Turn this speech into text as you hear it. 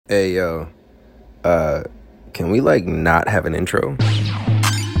Hey yo, uh, can we like not have an intro?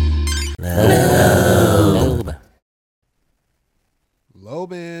 Lobe.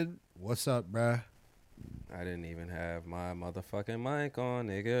 Lobe, what's up, bruh? I didn't even have my motherfucking mic on,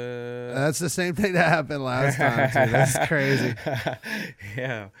 nigga. That's the same thing that happened last time, too. That's crazy.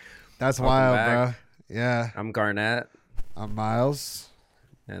 Yeah. That's Welcome wild, back. bro. Yeah. I'm Garnett, I'm Miles.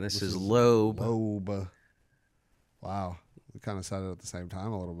 and this is Lobe. Lobe. Wow. We kind of said it at the same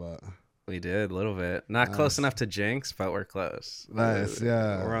time a little bit. We did a little bit. Not close enough to Jinx, but we're close. Nice,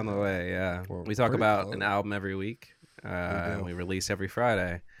 yeah. We're on the way, yeah. We're We talk pretty about close. an album every week. And we release every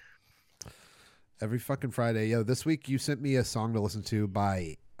Friday. Every fucking Friday. Yo, this week you sent me a song to listen to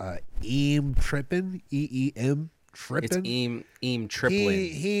by Eem Trippin. E-E-M Trippin. It's Eam Triplin.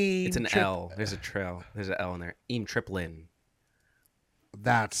 It's an Trip- L. There's a trail. There's an L in there. Eam Triplin.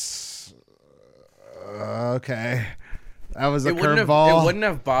 That's... okay. That was a It curveball. wouldn't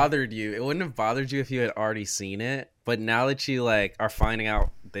have bothered you. It wouldn't have bothered you if you had already seen it. But now that you like are finding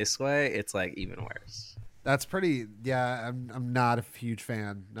out this way, it's like even worse. That's pretty. Yeah, I'm not a huge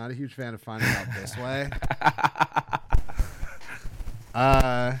fan. Not a huge fan of finding out this way.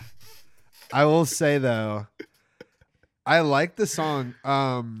 I will say though, I like the song.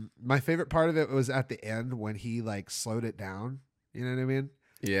 My favorite part of it was at the end when he like slowed it down. You know what I mean?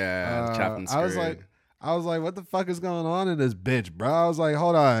 Yeah, chopped and screwed. I was like, what the fuck is going on in this bitch, bro? I was like,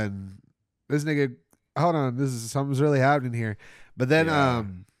 hold on, this nigga, hold on, this is something's really happening here. But then, Yeah.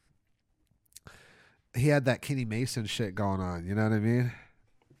 he had that Kenny Mason shit going on. You know what I mean?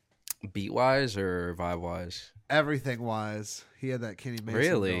 Beat wise or vibe wise? Everything wise, he had that Kenny Mason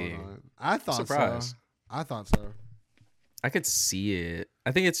Really? going on. I thought Surprised. so. I thought so. I could see it.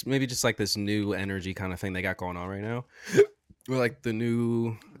 I think it's maybe just like this new energy kind of thing they got going on right now. Where like the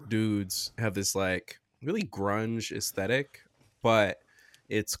new dudes have this like really grunge aesthetic, but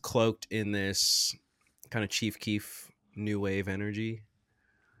it's cloaked in this kind of Chief Keef new wave energy.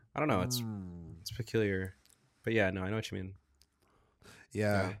 I don't know. It's peculiar, but yeah, no, I know what you mean.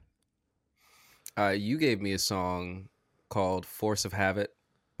 Yeah. You gave me a song called "Force of Habit"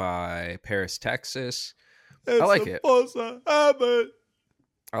 by Paris, Texas. I like it. I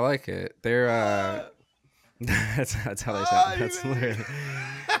like it. They're that's how they sound.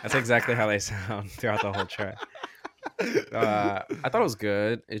 That's exactly how they sound throughout the whole track. I thought it was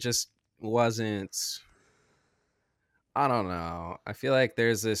good. It just wasn't. I don't know. I feel like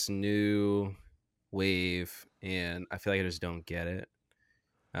there's this new wave, and I feel like I just don't get it.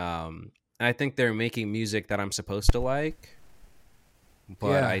 And I think they're making music that I'm supposed to like, but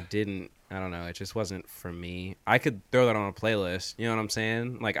Yeah. I didn't. I don't know. It just wasn't for me. I could throw that on a playlist. You know what I'm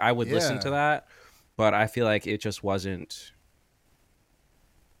saying? Like I would listen to Yeah. that, but I feel like it just wasn't.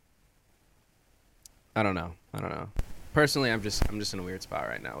 I don't know. Personally, I'm just in a weird spot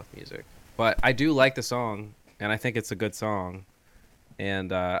right now with music, but I do like the song, and I think it's a good song,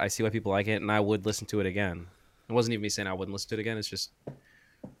 and I see why people like it, and I would listen to it again. It wasn't even me saying I wouldn't listen to it again. It's just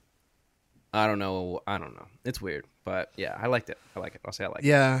I don't know. It's weird, but yeah, I liked it. I'll say I liked it.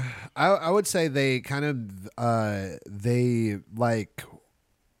 Yeah. I would say they kind of they like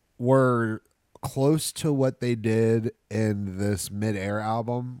were close to what they did in this Mid-Air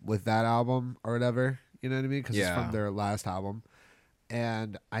album with that album or whatever. You know what I mean? Because it's Yeah. from their last album,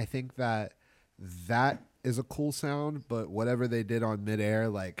 and I think that is a cool sound. But whatever they did on Mid-Air,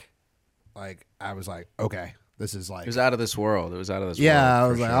 like I was like, okay, this is like It was out of this world. yeah. I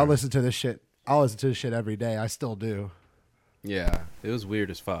for was like, sure. I'll listen to this shit. I'll listen to this shit every day. I still do. Yeah, it was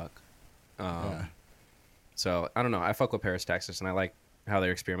weird as fuck. Yeah. So I don't know. I fuck with Paris, Texas, and I like how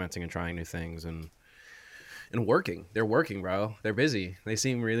they're experimenting and trying new things and working. They're working, bro. They're busy. They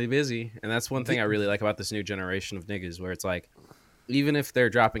seem really busy, and that's one thing I really like about this new generation of niggas, where it's like, even if they're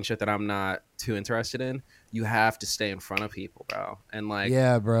dropping shit that I'm not too interested in, you have to stay in front of people, bro. And like,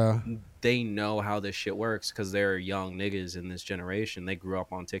 Yeah, bro. they know how this shit works because they're young niggas in this generation. They grew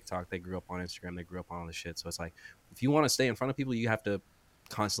up on TikTok, they grew up on Instagram, they grew up on all this shit. So it's like, if you want to stay in front of people, you have to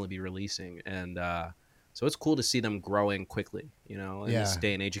constantly be releasing. And so it's cool to see them growing quickly. You know, in this Yeah.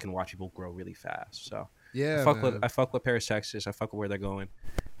 day and age, you can watch people grow really fast. So Yeah, I fuck with Paris, Texas. I fuck with where they're going.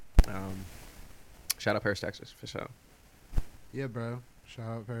 Shout out Paris, Texas for sure. Yeah, bro. Shout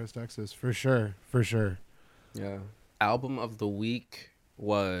out Paris, Texas. For sure. For sure. Yeah. Album of the week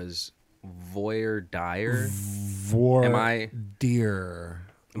was Voir Dire. Voir Am I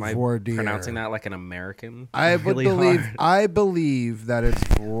Voir Dire. pronouncing that like an American? I would Really believe. hard? I believe that it's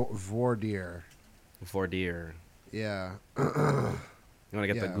Voir Dire. Voir Dire. Yeah. You want to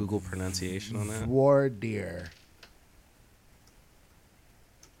get the Yeah. Google pronunciation on that? Voir Dire.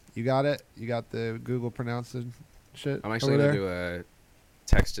 You got it. You got the Google pronouncing shit. I'm actually over gonna there? do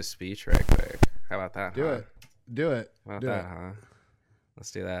text to speech right quick. How about that? Do it. Do it. How about Do that, it. huh?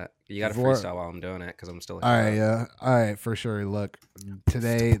 Let's do that. You got to Vor- freestyle while I'm doing it because I'm still. All right, yeah. All right, for sure. Look,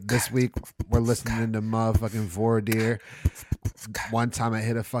 this week, we're listening to motherfucking Voir Dire. One time I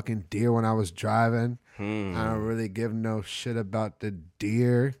hit a fucking deer when I was driving. I don't really give no shit about the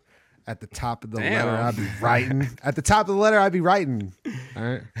deer. At the top of the letter, I'd be writing. At the top of the letter, I'd be writing. All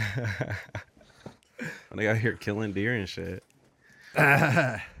right. I got here killing deer and shit.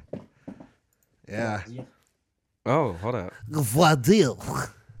 Yeah. Oh, hold up. Voir Dire.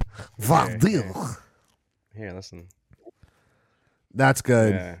 Voir Dire. Here, listen. That's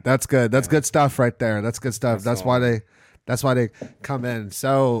good. Yeah. That's good. That's good stuff right there. That's good stuff. That's why they come in.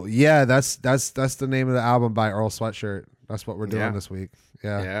 So yeah, that's the name of the album by Earl Sweatshirt. That's what we're doing this week.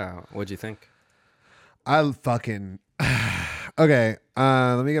 Yeah. Yeah. What'd you think? I fucking okay.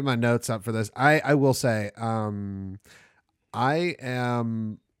 Let me get my notes up for this. I will say, I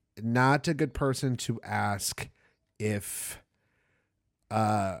am not a good person to ask if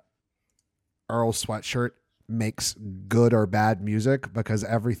Earl Sweatshirt makes good or bad music, because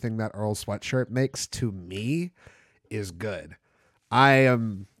everything that Earl Sweatshirt makes to me is good. I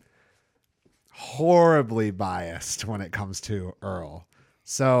am horribly biased when it comes to Earl.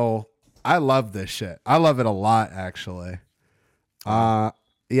 So I love this shit. I love it a lot, actually. Yeah,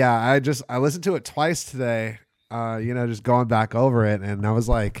 I listened to it twice today, just going back over it, and I was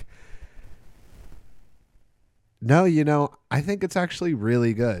like, no, I think it's actually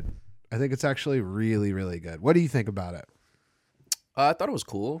really good. I think it's actually really, really good. What do you think about it? I thought it was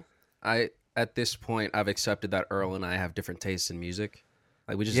cool. At this point, I've accepted that Earl and I have different tastes in music.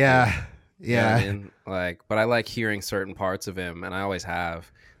 Like we just do. Yeah. You know what I mean? Like, but I like hearing certain parts of him, and I always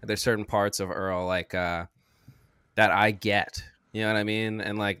have. There's certain parts of Earl that I get. You know what I mean?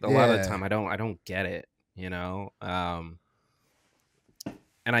 And like a lot of the time, I don't get it.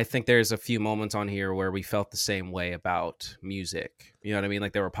 And I think there's a few moments on here where we felt the same way about music. You know what I mean?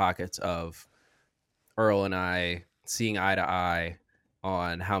 Like there were pockets of Earl and I seeing eye to eye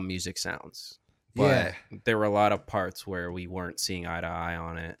on how music sounds. But there were a lot of parts where we weren't seeing eye to eye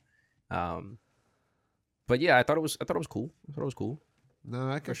on it. But yeah, I thought it was cool. I thought it was cool.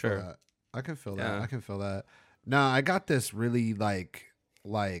 No, I can feel that. I can feel that. Yeah. I can feel that. No, I got this really like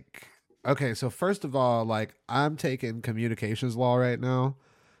okay, so first of all, like I'm taking communications law right now,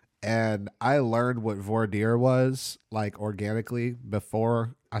 and I learned what Voir Dire was like organically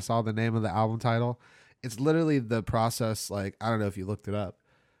before I saw the name of the album title. It's literally the process, like I don't know if you looked it up,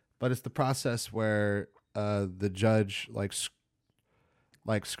 but it's the process where the judge like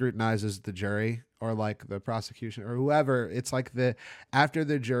scrutinizes the jury or like the prosecution or whoever. It's like after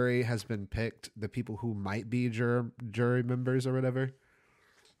the jury has been picked, the people who might be jury members or whatever,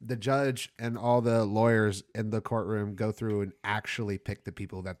 the judge and all the lawyers in the courtroom go through and actually pick the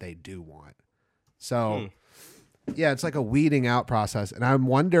people that they do want. So yeah, it's like a weeding out process. And I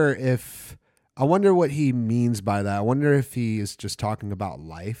wonder what he means by that. I wonder if he is just talking about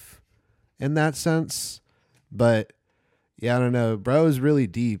life in that sense. But yeah, I don't know. Bro is really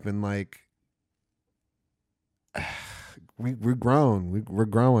deep, and like we're grown. We're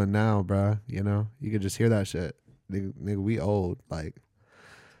growing now, bro. You could just hear that shit. Nigga, we old. Like,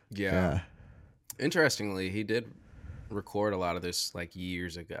 yeah. Interestingly, he did record a lot of this like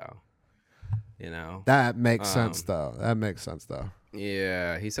years ago. That makes sense though.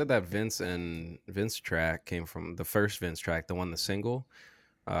 Yeah, he said that Vince track came from the first Vince track, the one the single,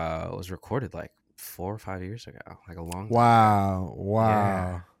 was recorded like 4 or 5 years ago, like a long time.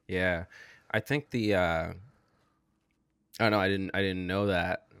 Wow. Yeah. I think I don't know, I didn't know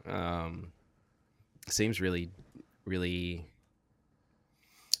that. Seems really, really,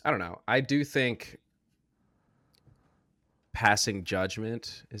 I don't know. I do think passing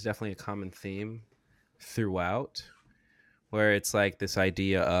judgment is definitely a common theme throughout, where it's like this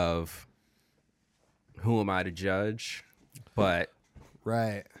idea of who am I to judge, but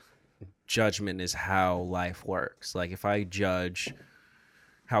right. Judgment is how life works. Like if I judge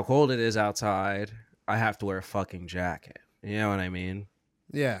how cold it is outside, I have to wear a fucking jacket. You know what I mean?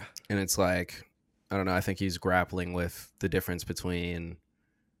 Yeah. And it's like, I don't know, I think he's grappling with the difference between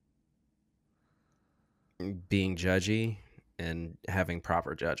being judgy and having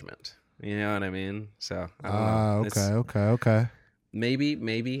proper judgment. You know what I mean? So I don't know. Okay.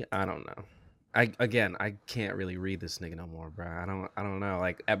 Maybe I don't know. I can't really read this nigga no more, bro. I don't know.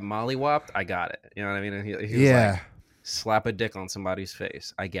 Like at Mollywopped, I got it. You know what I mean? And he was like, slap a dick on somebody's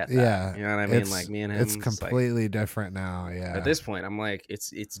face. I get that. Yeah. You know what I mean? Like me and him. It's completely different now. Yeah. At this point, I'm like,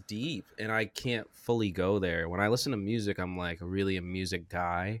 it's deep, and I can't fully go there. When I listen to music, I'm like really a music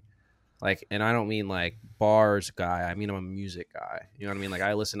guy. Like, and I don't mean like bars guy. I mean I'm a music guy. You know what I mean? Like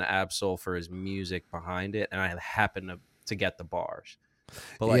I listen to Absol for his music behind it, and I happen to get the bars.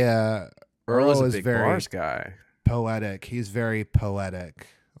 But like, yeah, Earl is a is big very bars guy. poetic. He's very poetic.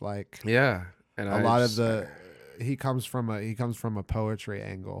 Like Yeah, and a lot of the he comes from a poetry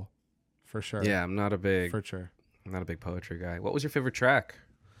angle, for sure. Yeah, I'm not a big poetry guy. What was your favorite track?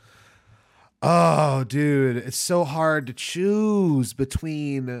 Oh, dude, it's so hard to choose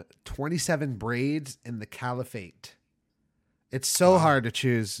between 27 Braids and The Caliphate. It's so hard to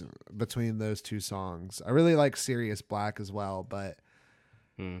choose between those two songs. I really like Sirius Black as well, but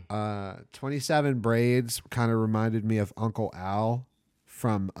 27 Braids kind of reminded me of Uncle Al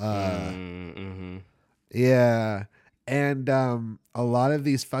from yeah. And a lot of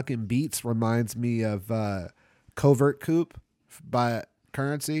these fucking beats reminds me of Covert Coupe by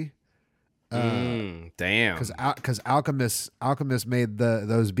Currency. Damn. Because Alchemist made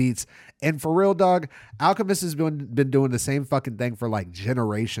those beats, and for real, dog, Alchemist has been doing the same fucking thing for like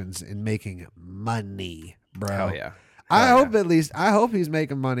generations in making money, bro. Hell yeah. I hope he's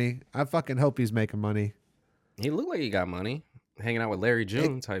making money. I fucking hope he's making money. He looked like he got money, hanging out with Larry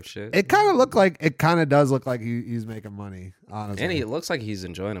June type shit. It kind of does look like he's making money, honestly. And it looks like he's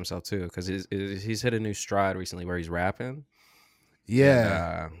enjoying himself too, because he's hit a new stride recently where he's rapping.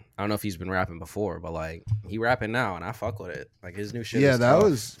 Yeah. And, I don't know if he's been rapping before, but like he rapping now, and I fuck with it. Like his new shit. Yeah, is that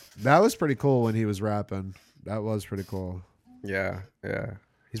tough. was pretty cool when he was rapping. That was pretty cool. Yeah.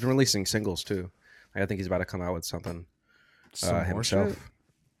 He's been releasing singles too. Like, I think he's about to come out with something himself. Shit?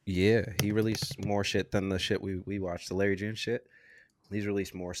 Yeah, he released more shit than the shit we watched, the Larry June shit. He's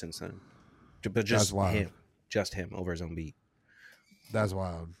released more since then, but just him over his own beat. That's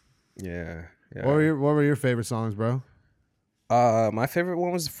wild. Yeah. What were your favorite songs, bro? My favorite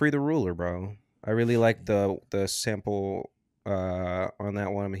one was "Free the Ruler," bro. I really like the sample on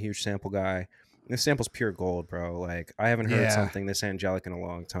that one. I'm a huge sample guy. This sample's pure gold, bro. Like I haven't heard something this angelic in a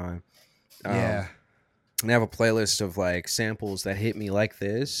long time. Yeah. And I have a playlist of like samples that hit me like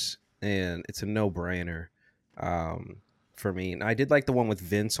this, and it's a no-brainer for me. And I did like the one with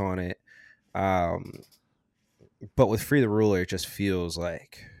Vince on it, but with "Free the Ruler," it just feels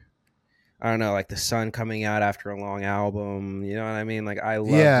like, I don't know, like the sun coming out after a long album. You know what I mean? Like I love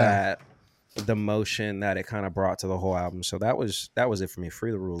that, the motion that it kind of brought to the whole album. So that was it for me.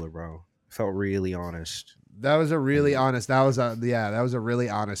 "Free the Ruler," bro. Felt really honest. That was a really honest. That was a really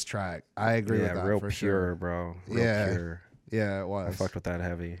honest track. I agree with that. Real for pure, sure. Bro. Real pure. Yeah, it was. I fucked with that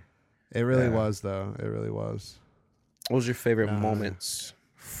heavy. It really was, though. It really was. What was your favorite moments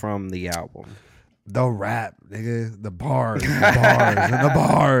from the album? The rap, nigga. The bars, and the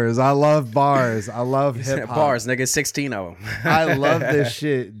bars. I love bars. I love hip hop. Bars, nigga. 16 of them. I love this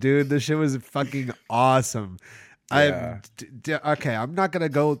shit, dude. This shit was fucking awesome. Yeah. Okay, I'm not gonna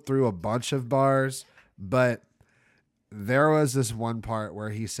go through a bunch of bars, but there was this one part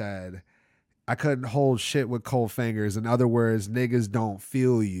where he said, "I couldn't hold shit with cold fingers." In other words, niggas don't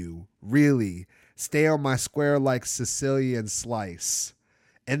feel you. Really. Stay on my square like Sicilian slice.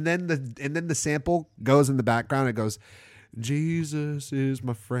 And then the sample goes in the background. It goes, "Jesus is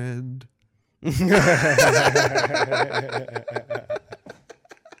my friend."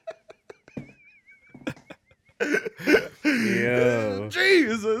 Yo.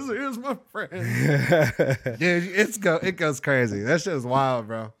 Jesus is my friend. Dude, it goes crazy. That shit is wild,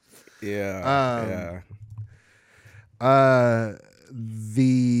 bro. Yeah.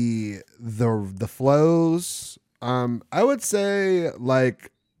 The flows, I would say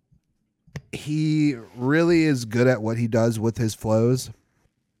like he really is good at what he does with his flows.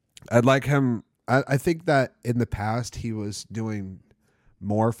 I'd like him. I think that in the past he was doing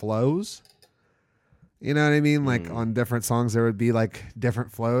more flows. You know what I mean? Like on different songs, there would be like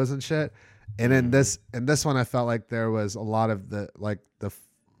different flows and shit. And in this one, I felt like there was a lot of the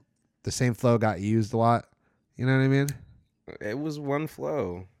same flow got used a lot. You know what I mean? It was one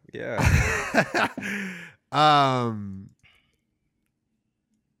flow. Yeah.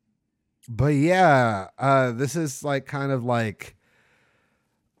 But yeah, this is like kind of like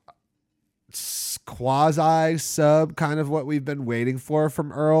quasi sub kind of what we've been waiting for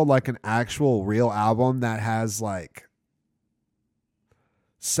from Earl, like an actual real album that has like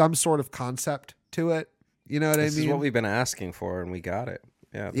some sort of concept to it. You know what I mean? This is what we've been asking for, and we got it.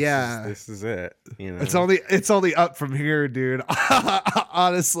 Yeah, This is it. You know, it's only up from here, dude.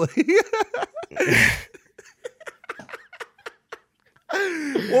 Honestly.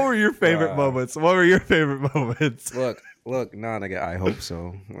 What were your favorite moments? Look, nah, nigga, I hope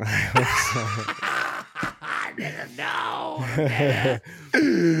so. I didn't know.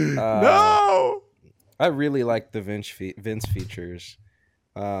 No. I really like the Vince features.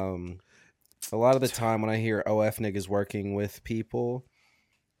 a lot of the time when I hear OF niggas working with people,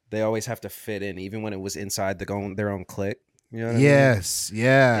 they always have to fit in, even when it was inside their own clique. You know what I mean? Yes,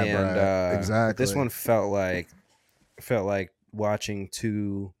 yeah, And bro. Exactly. but this one felt like watching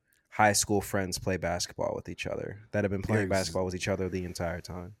two high school friends play basketball with each other that have been playing basketball with each other the entire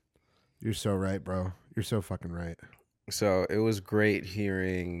time. You're so right, bro. You're so fucking right. So it was great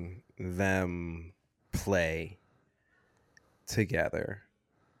hearing them play together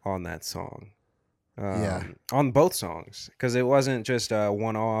on that song. On both songs, because it wasn't just a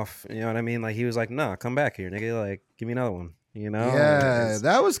one-off. You know what I mean? Like he was like, "Nah, come back here, nigga. Like, give me another one." You know? Yeah,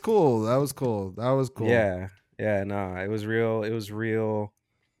 that was cool. That was cool. Yeah, no, it was real. It was real.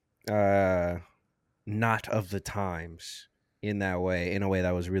 Not of the times in that way. In a way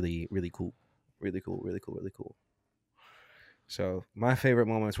that was really, really cool. Really cool. Really cool. Really cool. So my favorite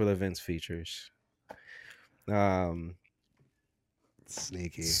moments were the Vince features.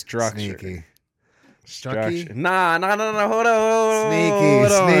 Sneaky. Structure. Strucky? Nah. Hold on.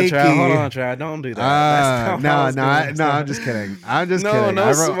 Sneaky. Hold on, Chad. Don't do that. No. I'm just kidding. I'm just kidding.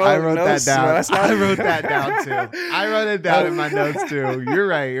 I wrote that down. I wrote that down too. I wrote it down in my notes too. You're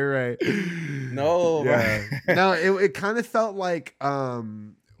right. No, yeah. No, it kind of felt like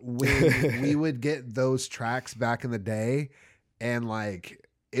when we would get those tracks back in the day, and like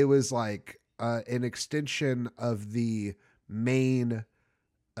it was like an extension of the main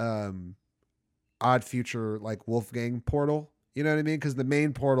Odd Future like Wolfgang portal. You know what I mean? Because the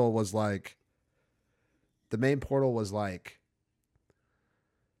main portal was like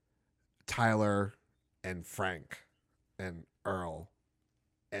Tyler and Frank and Earl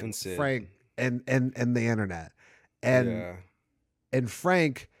and Frank and the internet. And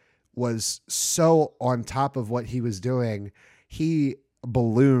Frank was so on top of what he was doing, he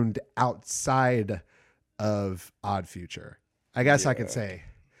ballooned outside of Odd Future, I guess I could say.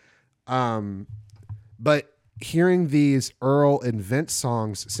 But hearing these Earl and Vince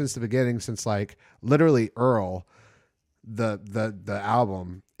songs since the beginning, since like literally Earl, the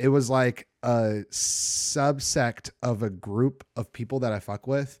album, it was like a subsect of a group of people that I fuck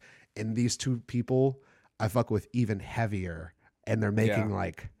with, and these two people I fuck with even heavier, and they're making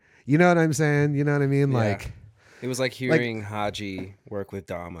like, you know what I'm saying? You know what I mean? Yeah. Like it was like hearing Haji work with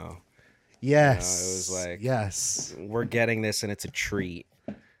Damo. Yes. You know, it was like, yes, we're getting this and it's a treat.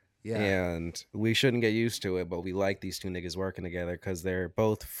 Yeah. And we shouldn't get used to it, but we like these two niggas working together because they're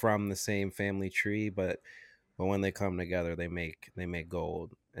both from the same family tree, but when they come together, they make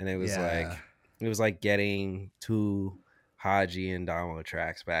gold. And it was like getting two Haji and Damo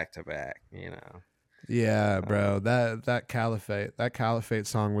tracks back to back, you know. Yeah, bro. That Caliphate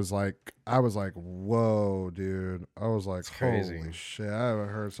song was like, I was like, whoa, dude. I was like, holy shit, I haven't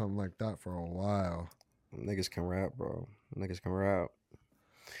heard something like that for a while. Niggas can rap, bro. Niggas can rap.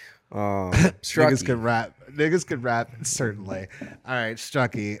 Niggas can rap, certainly. All right,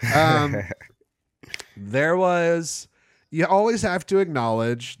 Strucky. You always have to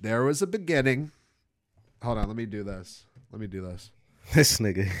acknowledge there was a beginning. Hold on, let me do this. This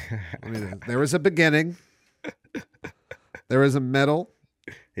nigga. There was a beginning. There was a middle.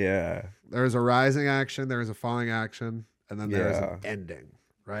 Yeah. There was a rising action. There was a falling action. And then there was an ending,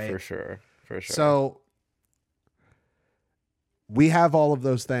 right? For sure. So we have all of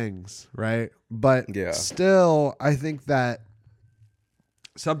those things, right? But still, I think that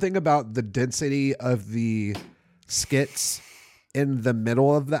something about the density of the skits in the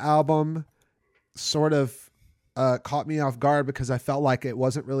middle of the album sort of caught me off guard, because I felt like it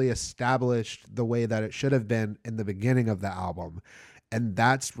wasn't really established the way that it should have been in the beginning of the album. And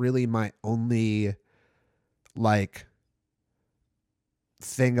that's really my only like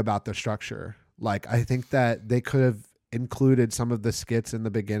thing about the structure. Like, I think that they could have included some of the skits in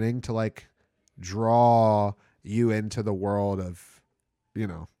the beginning to like draw you into the world of, you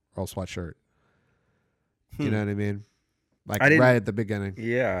know, Earl Sweatshirt. You know what I mean? Like right at the beginning.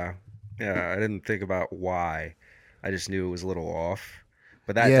 Yeah. I didn't think about why. I just knew it was a little off.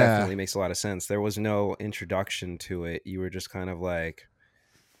 But that definitely makes a lot of sense. There was no introduction to it. You were just kind of like,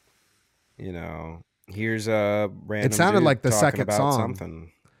 you know, here's a random It sounded dude like the talking second about song.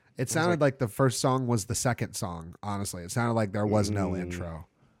 Something. It sounded like the first song was the second song, honestly. It sounded like there was no intro.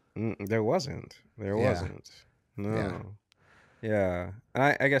 There wasn't. No. Yeah.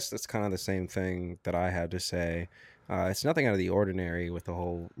 I guess that's kind of the same thing that I had to say. It's nothing out of the ordinary with the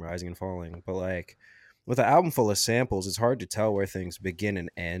whole rising and falling, but like with an album full of samples, it's hard to tell where things begin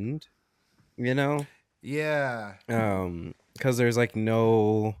and end, you know? Yeah. Because there's like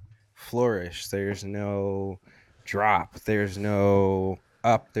no flourish, there's no drop, there's no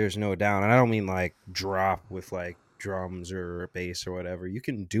up, there's no down. And I don't mean like drop with like drums or bass or whatever. You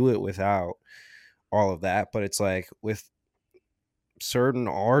can do it without all of that, but it's like with certain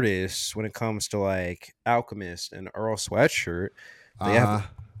artists, when it comes to like Alchemist and Earl Sweatshirt,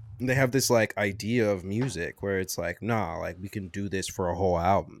 they have this like idea of music where it's like, nah, like we can do this for a whole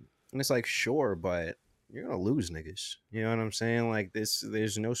album. And it's like, sure, but you're gonna lose niggas. You know what I'm saying? Like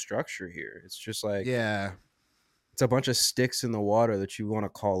there's no structure here. It's just like, yeah, it's a bunch of sticks in the water that you want to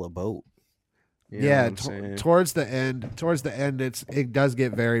call a boat. You know yeah. what I'm saying? Towards the end, it does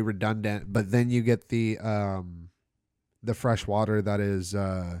get very redundant, but then you get the fresh water that is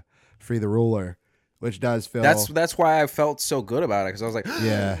Free the Ruler, which does feel that's why I felt so good about it, because I was like,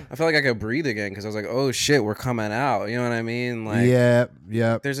 yeah, I felt like I could breathe again, because I was like, oh shit, we're coming out. You know what I mean? Like, yeah.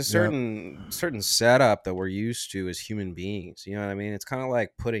 There's a certain setup that we're used to as human beings. You know what I mean? It's kind of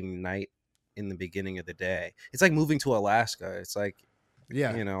like putting night in the beginning of the day. It's like moving to Alaska. It's like,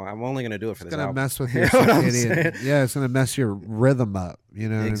 yeah, you know, I'm only gonna do it for this album. Mess with You your know what I'm circadian. Yeah, it's gonna mess your rhythm up. You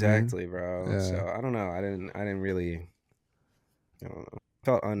know exactly, what I mean? bro. Yeah. So I don't know. I didn't really. I don't know.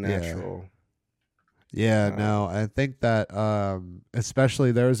 Felt unnatural. Yeah, no, I think that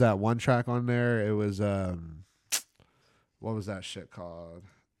especially there was that one track on there. It was what was that shit called?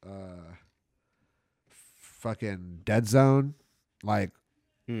 Fucking Dead Zone. Like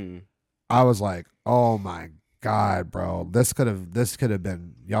I was like, "Oh my god, bro. This could have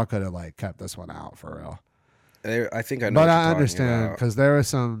been y'all could have like kept this one out for real." I think I know. But what you're I talking understand about. cuz there were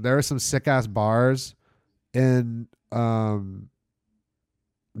some sick ass bars in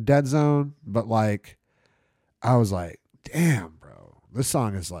Dead Zone, but like I was like, damn, bro. This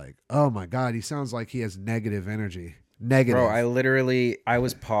song is like, oh my god, he sounds like he has negative energy. Negative. Bro, I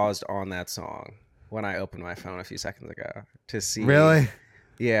was paused on that song when I opened my phone a few seconds ago to see. Really?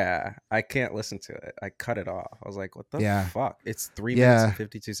 Yeah, I can't listen to it. I cut it off. I was like, what the fuck? It's 3 minutes and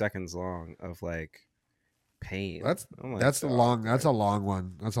 52 seconds long of like pain. That's a long one.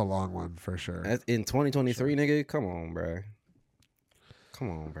 That's a long one for sure. In 2023, nigga, come on, bro.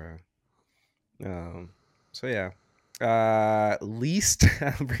 So yeah. Least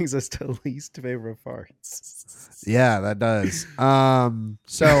brings us to least favorite parts. Yeah, that does.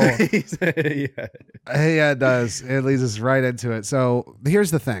 So yeah, it does. It leads us right into it. So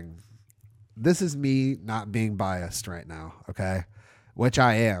here's the thing. This is me not being biased right now, okay? Which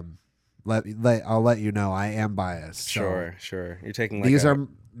I am. I'll let you know I am biased. Sure. You're taking like these are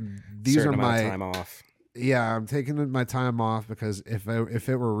my time off. Yeah, I'm taking my time off because if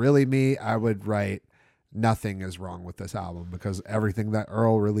it were really me, I would write nothing is wrong with this album because everything that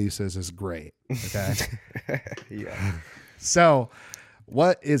Earl releases is great. Okay. Yeah. So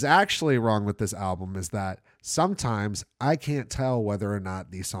what is actually wrong with this album is that sometimes I can't tell whether or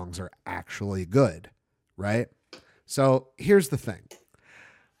not these songs are actually good. Right. So here's the thing.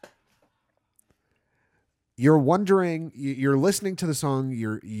 You're wondering, you're listening to the song,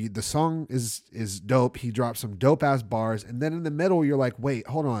 the song is dope. He drops some dope ass bars. And then in the middle, you're like, wait,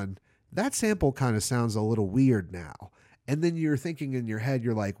 hold on. That sample kind of sounds a little weird now. And then you're thinking in your head,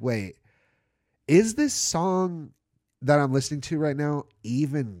 you're like, wait, is this song that I'm listening to right now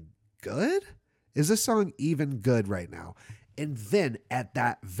even good? Is this song even good right now? And then at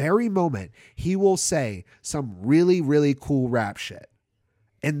that very moment, he will say some really, really cool rap shit.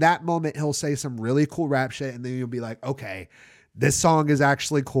 In that moment, he'll say some really cool rap shit, and then you'll be like, okay, this song is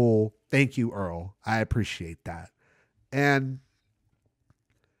actually cool. Thank you, Earl. I appreciate that. And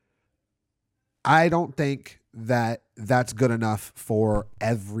I don't think that that's good enough for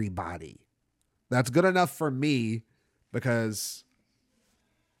everybody. That's good enough for me because,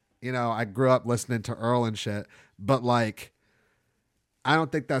 you know, I grew up listening to Earl and shit, but like, I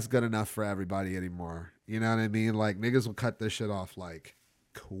don't think that's good enough for everybody anymore. You know what I mean? Like, niggas will cut this shit off like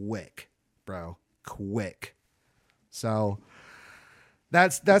quick, bro. Quick. So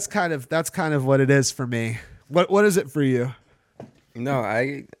that's kind of what it is for me. What is it for you? No,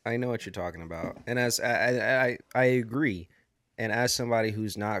 I know what you're talking about. And as I agree. And as somebody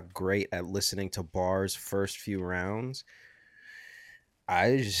who's not great at listening to bars first few rounds,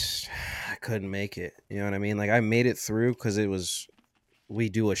 I couldn't make it. You know what I mean? Like I made it through because we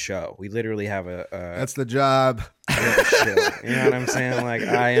do a show. We literally have that's the job. Show. You know what I'm saying? Like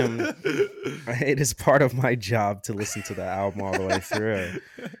it is part of my job to listen to the album all the way through,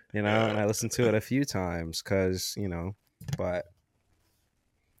 you know, and I listened to it a few times because, you know, but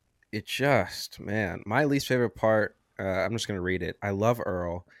it just, man, my least favorite part, I'm just going to read it. I love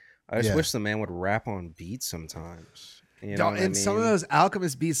Earl. I just wish the man would rap on beats sometimes. You know and some of those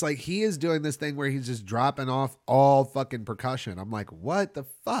Alchemist beats, like he is doing this thing where he's just dropping off all fucking percussion. I'm like, what the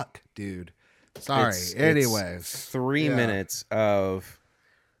fuck, dude? Sorry. Anyways, it's 3 minutes of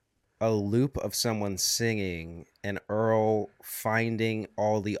a loop of someone singing and Earl finding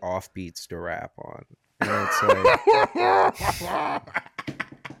all the offbeats to rap on. And it's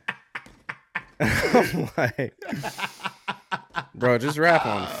I'm like, bro, just rap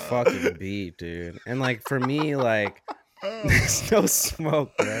on fucking beat, dude. And like for me, like, there's no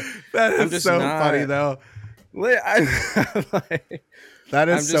smoke, bro. That I'm is just so not- funny, though. Like, That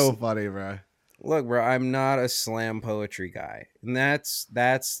is I'm so just- funny, bro. look, bro, I'm not a slam poetry guy, and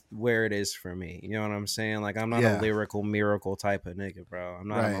that's where it is for me. You know what I'm saying? Like, I'm not Yeah. a lyrical miracle type of nigga, bro. I'm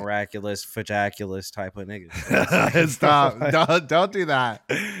not Right. a miraculous fajaculous type of nigga. Stop! Don't do that.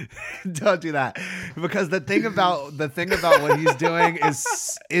 Don't do that. Because the thing about what he's doing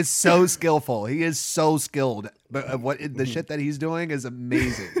is so skillful. He is so skilled. But the shit that he's doing is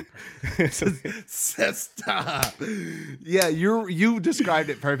amazing. Stop. Yeah, you described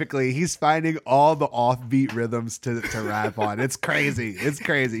it perfectly. He's finding all the offbeat rhythms to rap on. It's crazy. It's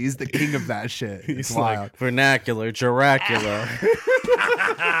crazy. He's the king of that shit. It's He's wild. like vernacular, Dracula.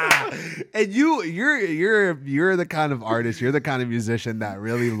 And you're the kind of artist, you're the kind of musician that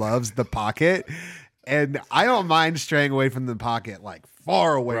really loves the pocket. And I don't mind straying away from the pocket, like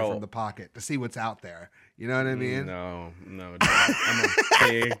far away Bro. from the pocket to see what's out there. You know what I mean? No, dude. I'm a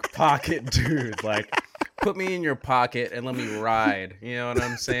big pocket dude. Like, put me in your pocket and let me ride. You know what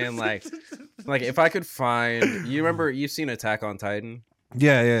I'm saying? Like if I could find, you've seen Attack on Titan?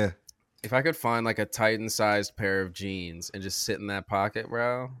 Yeah. If I could find like a Titan-sized pair of jeans and just sit in that pocket,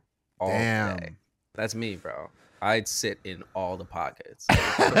 bro, all Damn. day. That's me, bro. I'd sit in all the pockets.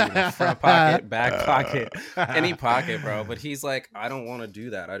 Put me in the front pocket, back pocket, any pocket, bro. But he's like, I don't want to do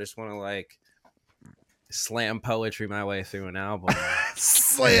that. I just want to like slam poetry my way through an album.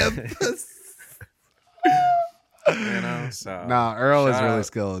 Slam. You know? So Nah, Earl is shout really out.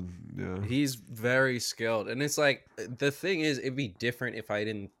 skilled. Yeah. He's very skilled. And it's like, the thing is, it'd be different if I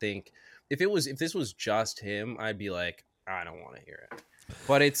didn't think, if this was just him, I'd be like, I don't want to hear it.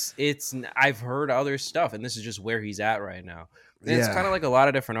 But it's I've heard other stuff, and this is just where he's at right now. And it's kind of like a lot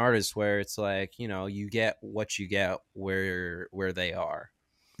of different artists where it's like, you know, you get what you get where they are.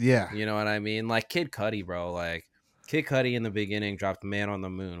 Yeah. You know what I mean? Like Kid Cudi, bro. Like Kid Cudi in the beginning dropped Man on the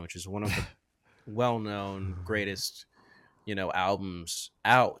Moon, which is one of the well-known greatest, you know, albums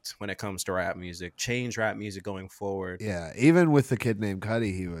out when it comes to rap music. Changed rap music going forward. Yeah. Even with the kid named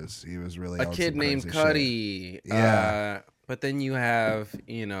Cudi, he was really A on kid some named crazy shit. Cudi. Yeah. But then you have,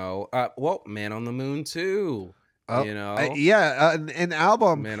 you know, Man on the Moon too. Oh, you know, an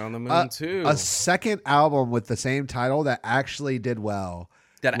album. Man on the Moon too. A second album with the same title that actually did well.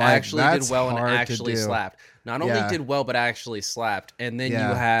 That Like, actually did that's well and hard to actually do. slapped. Not only Yeah. did well, but actually slapped. And then Yeah.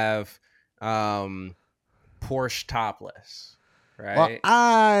 you have Porsche Topless, right? Well,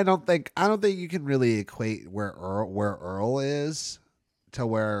 I don't think you can really equate where Earl is to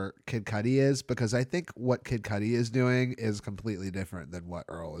where Kid Cudi is, because I think what Kid Cudi is doing is completely different than what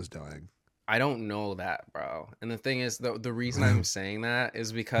Earl is doing. I don't know that, bro. And the thing is, the reason I'm saying that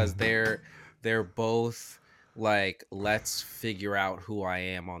is because they're both like, let's figure out who I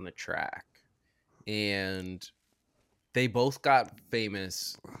am on the track. And they both got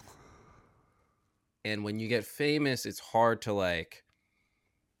famous. And when you get famous, it's hard to like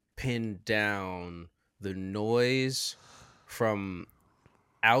pin down the noise from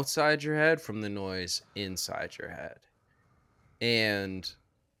outside your head from the noise inside your head. And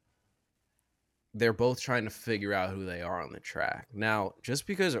they're both trying to figure out who they are on the track. Now, just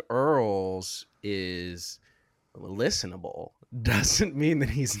because Earl's is listenable doesn't mean that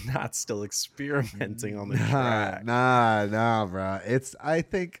he's not still experimenting on the track. Nah, bro. I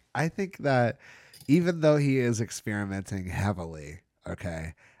think that even though he is experimenting heavily,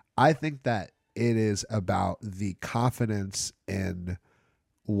 okay, I think that it is about the confidence in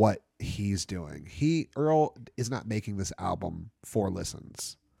what he's doing. Earl is not making this album for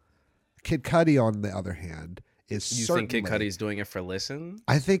listens. Kid Cudi, on the other hand, is You certainly, think Kid Cudi's doing it for listen?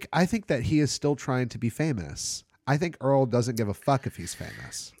 I think that he is still trying to be famous. I think Earl doesn't give a fuck if he's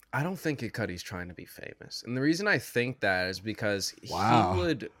famous. I don't think Kid Cudi's trying to be famous. And the reason I think that is because Wow.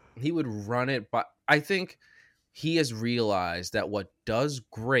 he would run it, but I think he has realized that what does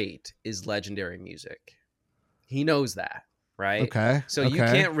great is legendary music. He knows that, right? Okay. So you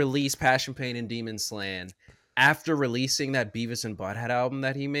can't release Passion Pain and Demon Slan after releasing that Beavis and Butthead album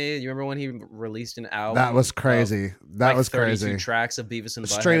that he made. You remember when he released an album? That was crazy. That like was 32 crazy. tracks of Beavis and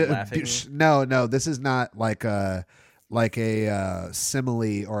Butthead Straight laughing. no, this is not like a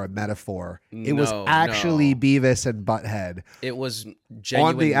simile or a metaphor. It was No, actually no. Beavis and Butthead It was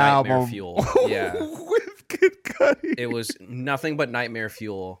genuine on the nightmare album fuel. Yeah. with Kid Cudi. It was nothing but nightmare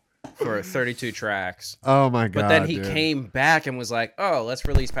fuel for 32 tracks. Oh my god! But then he dude. came back and was like, "Oh, let's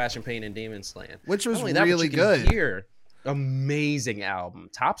release Passion, Pain, and Demon Slaying," which was Not only that, but really you can good. hear amazing album,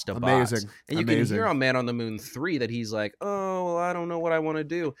 tops to box. Amazing. And you can hear on Man on the Moon 3 that he's like, "Oh, well, I don't know what I want to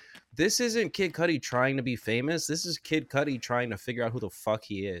do." This isn't Kid Cudi trying to be famous. This is Kid Cudi trying to figure out who the fuck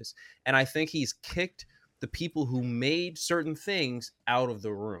he is. And I think he's kicked the people who made certain things out of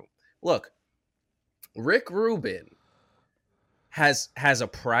the room. Look, Rick Rubin has a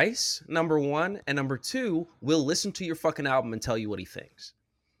price, number one, and number two, will listen to your fucking album and tell you what he thinks.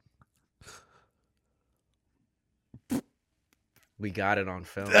 We got it on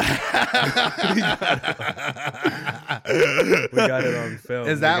film. We got it on film.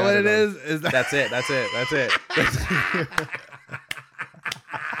 Is that what it is? Is that... That's it.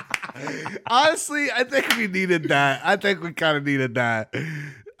 Honestly, I think we needed that. I think we kind of needed that. Did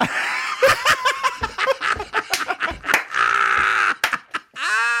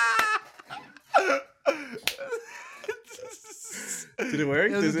it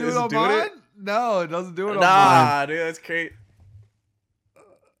work? Does it do it on mine? No, it doesn't do it on mine. Nah, dude, that's crazy.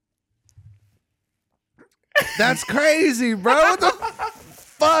 That's crazy, bro. What the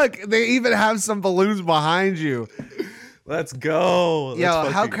fuck? They even have some balloons behind you. Let's go. Yo,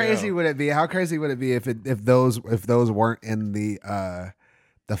 how crazy would it be? How crazy would it be if those weren't in the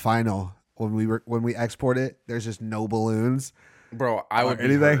final when we export it? There's just no balloons. Bro, I would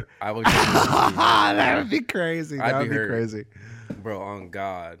anything. Hurt. I would. That would be crazy. That would be crazy. Bro, on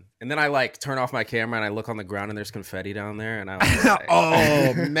God. And then I like turn off my camera and I look on the ground and there's confetti down there and I was like,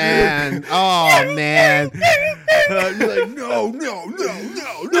 oh man. You're like, no.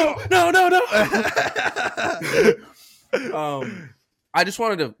 I just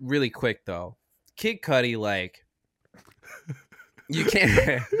wanted to really quick though. Kid Cudi, like, you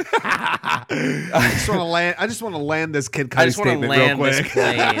can't. I just want to land this Kid Cudi statement real quick. This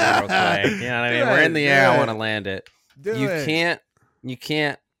plane real quick. You know what I mean? We're in the air. I want to land it. You can't.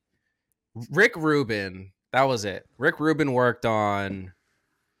 Rick Rubin. That was it. Rick Rubin worked on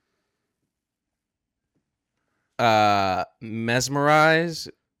Mesmerize.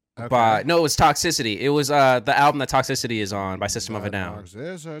 Okay. No, it was Toxicity. It was the album that Toxicity is on by System of a Down.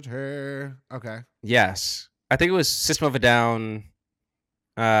 Toxicity. Okay. Yes. I think it was System of a Down.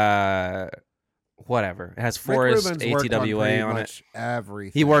 Whatever. It has Forest, ATWA on it.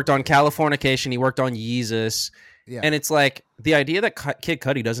 Everything. He worked on Californication. He worked on Yeezus. Yeah. And it's like the idea that Kid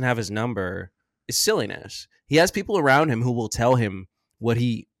Cudi doesn't have his number is silliness. He has people around him who will tell him what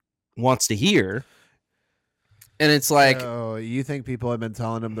he wants to hear. And it's like, oh, you think people have been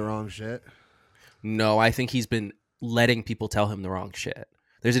telling him the wrong shit? No, I think he's been letting people tell him the wrong shit.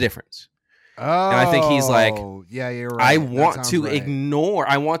 There's a difference. Oh, and I think he's like, yeah, you're right. I want to ignore.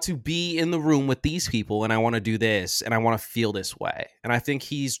 I want to be in the room with these people, and I want to do this, and I want to feel this way. And I think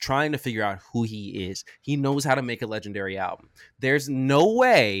he's trying to figure out who he is. He knows how to make a legendary album. There's no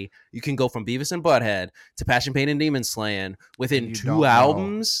way you can go from Beavis and Butthead to Passion, Pain, and Demon Slaying within 2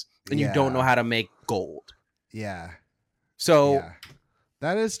 albums, and you don't know how to make gold. Yeah. So. Yeah.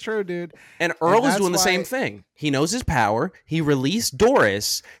 That is true, dude. And Earl is doing the same thing. He knows his power. He released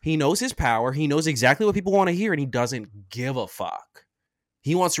Doris. He knows his power. He knows exactly what people want to hear, and he doesn't give a fuck.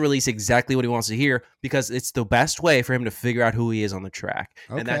 He wants to release exactly what he wants to hear because it's the best way for him to figure out who he is on the track.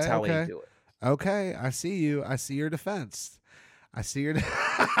 Okay, and that's how they do it. Okay, I see you. I see your defense. I see your...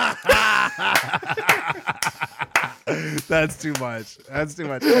 That's too much. That's too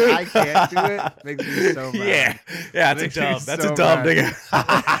much. I can't do it. Makes me so mad. Yeah, that's a dumb nigga.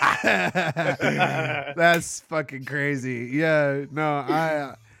 That's fucking crazy. Yeah,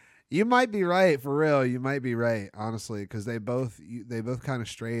 no, you might be right for real. You might be right, honestly, because they both kind of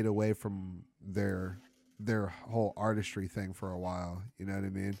strayed away from their whole artistry thing for a while. You know what I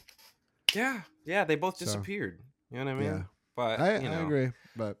mean? Yeah, they both disappeared. You know what I mean? Yeah. But I agree.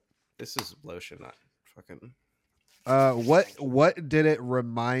 But this is lotion, not fucking. What did it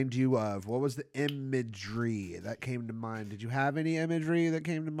remind you of? What was the imagery that came to mind? Did you have any imagery that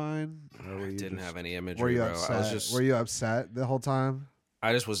came to mind? I didn't have any imagery. Were you bro. upset? Were you upset the whole time?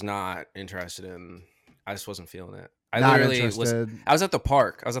 I just was not interested in. I just wasn't feeling it. I was at the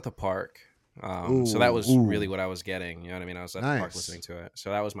park. So that was really what I was getting. You know what I mean? I was at the park listening to it.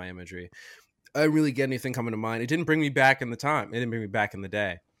 So that was my imagery. I didn't really get anything coming to mind. It didn't bring me back in the time. It didn't bring me back in the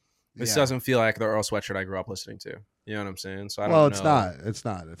day. This doesn't feel like the Earl Sweatshirt I grew up listening to. You know what I'm saying? So I don't know. It's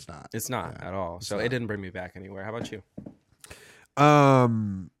not at all. So it didn't bring me back anywhere. How about you?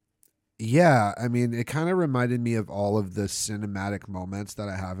 Yeah, I mean, it kind of reminded me of all of the cinematic moments that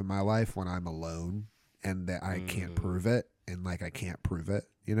I have in my life when I'm alone and that I can't prove it, and like I can't prove it.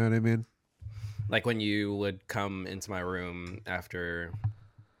 You know what I mean? Like when you would come into my room after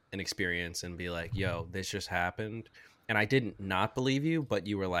an experience and be like, yo, this just happened. And I didn't not believe you, but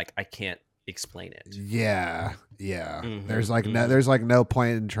you were like, I can't explain it. Yeah. There's no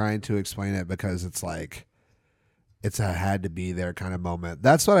point in trying to explain it because it's like it's a had to be there kind of moment.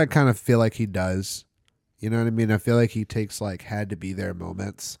 That's what I kind of feel like he does. You know what I mean? I feel like he takes like had to be there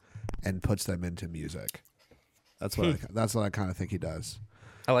moments and puts them into music. That's what I kind of think he does.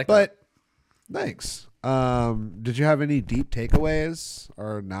 I like that. But thanks. Did you have any deep takeaways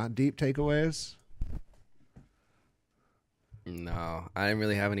or not deep takeaways? No, I didn't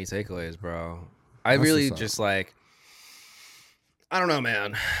really have any takeaways, bro. I really just like, I don't know,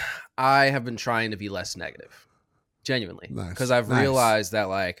 man. I have been trying to be less negative, genuinely, because I've realized that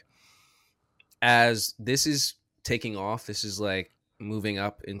like, as this is taking off, this is like moving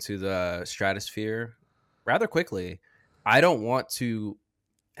up into the stratosphere rather quickly. I don't want to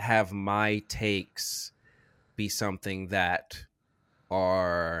have my takes be something that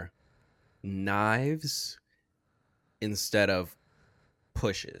are knives instead of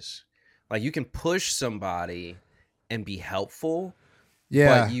pushes. Like you can push somebody and be helpful,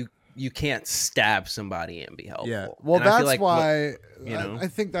 but you can't stab somebody and be helpful. Yeah, well, and that's why I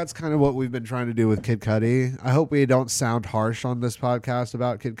think that's kind of what we've been trying to do with Kid Cudi. I hope we don't sound harsh on this podcast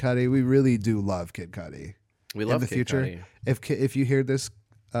about Kid Cudi. We really do love Kid Cudi. We love in the Kid future. Cudi. If you hear this,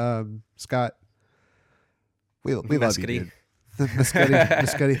 Scott, we love you, dude. Miss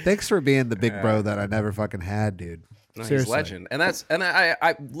Cudi, thanks for being the big bro that I never fucking had, dude. No, he's a legend. And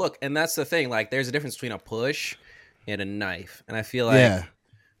I look, and that's the thing. Like, there's a difference between a push and a knife. And I feel like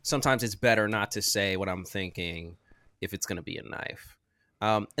sometimes it's better not to say what I'm thinking if it's going to be a knife.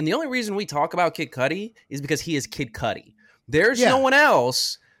 And the only reason we talk about Kid Cudi is because he is Kid Cudi. There's no one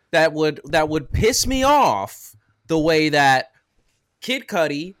else that would piss me off the way that Kid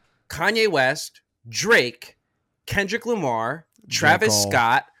Cudi, Kanye West, Drake, Kendrick Lamar, Travis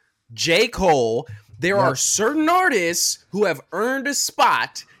Scott, J. Cole. There are certain artists who have earned a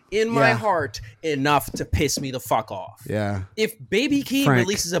spot in my heart enough to piss me the fuck off. Yeah. If Baby Keem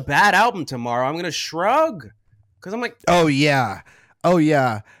releases a bad album tomorrow, I'm going to shrug. Because I'm like... Oh, yeah.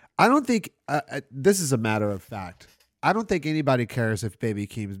 I don't think... this is a matter of fact. I don't think anybody cares if Baby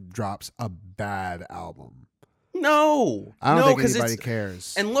Keem drops a bad album. No. I don't think anybody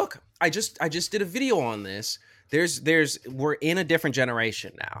cares. And look, I just did a video on this. We're in a different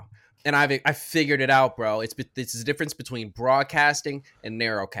generation now. And I figured it out, bro. It's the difference between broadcasting and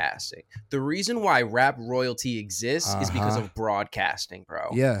narrowcasting. The reason why rap royalty exists is because of broadcasting, bro.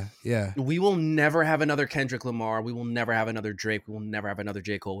 Yeah. We will never have another Kendrick Lamar. We will never have another Drake. We will never have another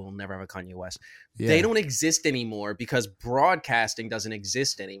J. Cole. We will never have a Kanye West. Yeah. They don't exist anymore because broadcasting doesn't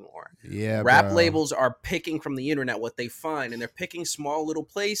exist anymore. Yeah, rap labels are picking from the internet what they find, and they're picking small little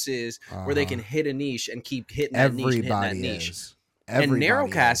places where they can hit a niche and keep hitting that niche and hitting that niche. And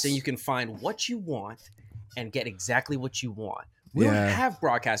narrowcasting, you can find what you want and get exactly what you want. We don't have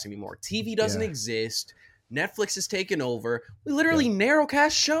broadcasting anymore. TV doesn't exist. Netflix is taking over. We literally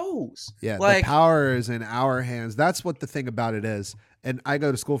narrowcast shows. Yeah, like, the power is in our hands. That's what the thing about it is. And I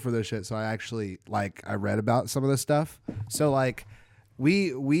go to school for this shit, so I actually, I read about some of this stuff. So,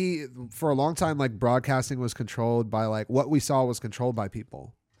 we for a long time, broadcasting was controlled by, what we saw was controlled by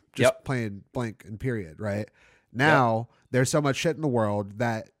people. Just plain blank and period, right? Now... There's so much shit in the world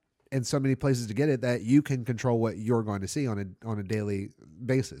that, and so many places to get it, that you can control what you're going to see on a daily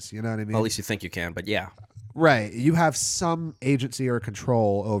basis. You know what I mean? Well, at least you think you can, but yeah. Right. You have some agency or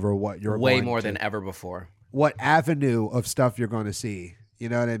control over what you're way more than ever before. What avenue of stuff you're going to see. You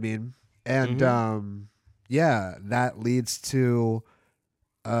know what I mean? And that leads to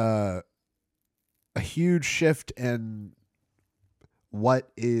a huge shift in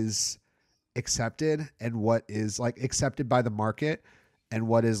what is accepted and what is accepted by the market and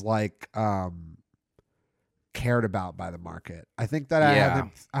what is cared about by the market. I think that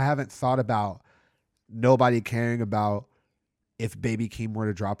I haven't thought about nobody caring about if Baby Keem were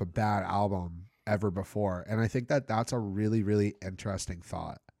to drop a bad album ever before. And I think that that's a really, really interesting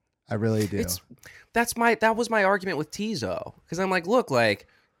thought. I really do. That was my argument with Tizo. Because I'm like, look,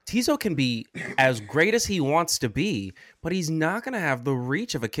 Tizo can be as great as he wants to be, but he's not going to have the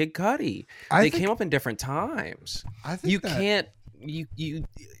reach of a Kid Cudi. They came up in different times. I think you can't. You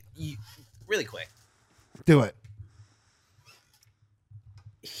really quick. Do it.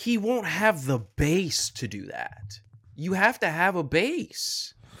 He won't have the base to do that. You have to have a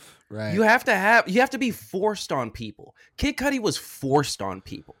base. Right. You have to be forced on people. Kid Cudi was forced on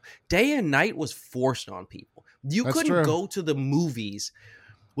people. Day and Night was forced on people. That's couldn't go to the movies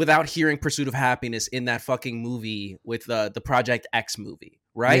without hearing Pursuit of Happiness in that fucking movie with the Project X movie,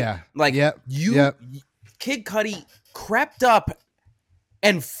 right? Yeah. Kid Cudi crept up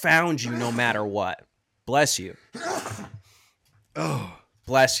and found you no matter what. Bless you. Oh,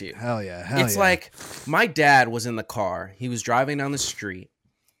 bless you. Hell yeah. It's like my dad was in the car. He was driving down the street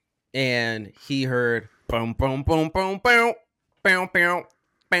and he heard boom, boom, boom, boom, boom, boom, boom, boom,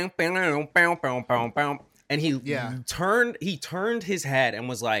 boom, boom, boom, boom, boom. And he turned his head and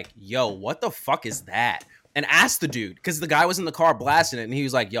was like, yo, what the fuck is that? And asked the dude, because the guy was in the car blasting it, and he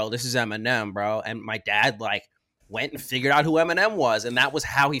was like, yo, this is Eminem, bro. And my dad like went and figured out who Eminem was, and that was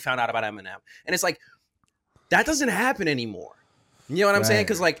how he found out about Eminem. And it's like, that doesn't happen anymore. You know what I'm saying?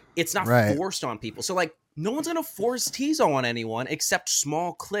 Because like it's not forced on people. So like no one's gonna force Tizo on anyone except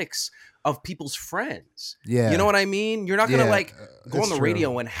small cliques of people's friends. Yeah. You know what I mean? You're not gonna like go on the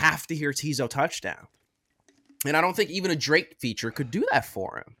radio and have to hear Tizo touchdown. And I don't think even a Drake feature could do that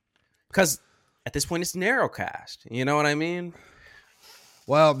for him. Because at this point it's narrowcast. You know what I mean?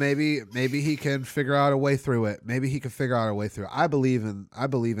 Well, maybe he can figure out a way through it. Maybe he can figure out a way through it. I believe in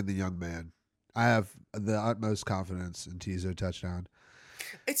the young man. I have the utmost confidence in Tizo touchdown.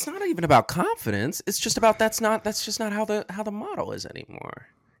 It's not even about confidence. It's just about that's just not how the model is anymore.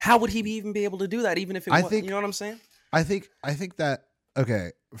 How would he even be able to do that? Even if it was, you know what I'm saying? I think that,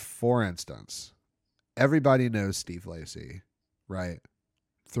 okay, for instance, everybody knows Steve Lacy, right?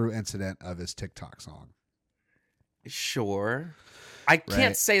 Through incident of his TikTok song. Sure. I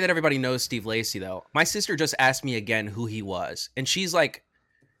can't say that everybody knows Steve Lacy though. My sister just asked me again who he was, and she's like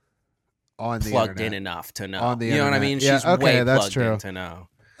plugged in enough to know. You know what I mean? Yeah, she's way that's plugged true. in to know.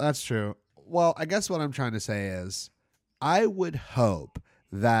 That's true. Well, I guess what I'm trying to say is I would hope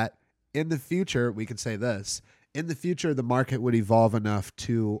that in the future, we could say this, in the future, the market would evolve enough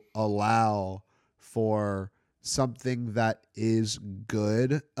to allow for something that is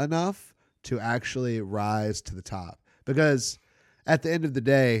good enough to actually rise to the top. Because at the end of the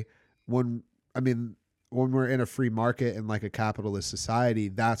day, when we're in a free market and like a capitalist society,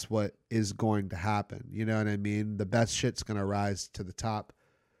 that's what is going to happen. You know what I mean? The best shit's going to rise to the top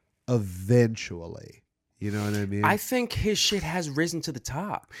eventually. You know what I mean? I think his shit has risen to the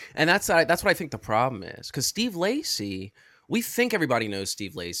top. And that's what I think the problem is. Because Steve Lacy, we think everybody knows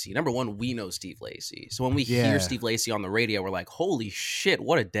Steve Lacy. Number one, we know Steve Lacy. So when we hear Steve Lacy on the radio, we're like, holy shit,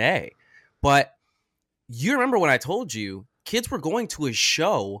 what a day. But you remember when I told you, kids were going to his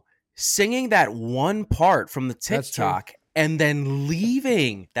show singing that one part from the TikTok and then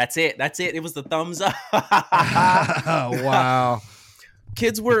leaving. That's it. It was the thumbs up. Wow.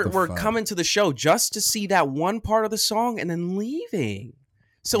 Kids were coming to the show just to see that one part of the song and then leaving.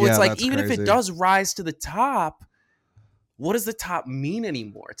 So it's like, even if it does rise to the top, what does the top mean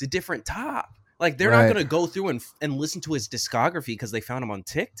anymore? It's a different top. Like they're not going to go through and listen to his discography because they found him on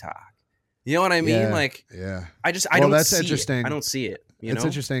TikTok. You know what I mean? I don't that's see interesting. it. I don't see it. It's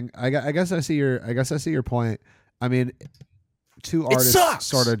interesting. I guess I see your point. I mean, two artists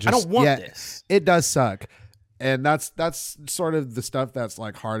sort of just. I don't want this. It does suck, and that's sort of the stuff that's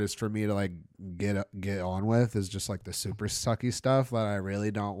like hardest for me to like get on with is just like the super sucky stuff that I really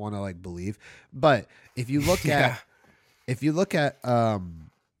don't want to like believe. But if you look at Billie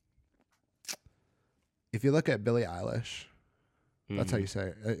Eilish. That's how you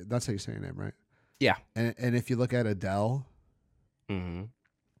say it. That's how you say your name, right? Yeah. And if you look at Adele, I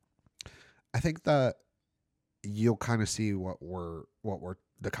think that you'll kind of see what we're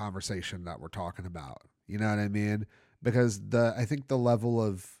the conversation that we're talking about. You know what I mean? Because I think the level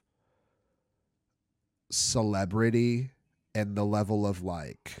of celebrity and the level of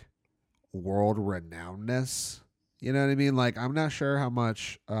like world renownedness, you know what I mean? Like I'm not sure how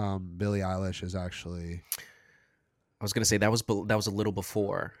much Billie Eilish is actually. I was gonna say that was a little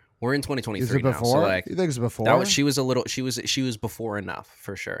before. We're in 2023 Is it before? now, so like you think it's before? She was before enough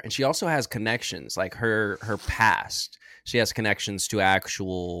for sure, and she also has connections. Like her past, she has connections to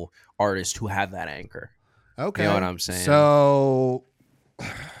actual artists who have that anchor. Okay, you know what I'm saying? So,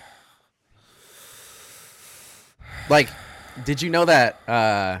 like, did you know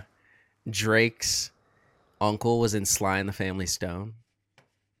that Drake's uncle was in Sly and the Family Stone?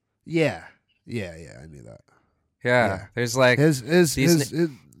 Yeah, I knew that. Yeah, there's like these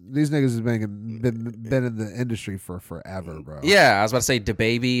niggas have been in the industry for forever, bro. Yeah, I was about to say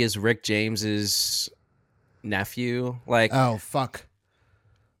DaBaby is Rick James's nephew. Like, oh fuck.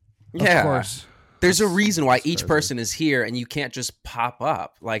 Yeah, of course. There's a reason why each person is here, and you can't just pop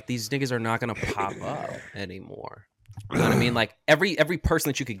up. Like these niggas are not gonna pop up anymore. You know what I mean? Like every person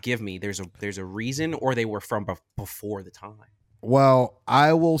that you could give me, there's a reason, or they were from before the time. Well,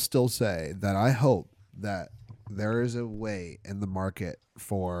 I will still say that I hope that there is a way in the market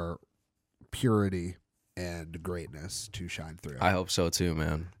for purity and greatness to shine through. I hope so too,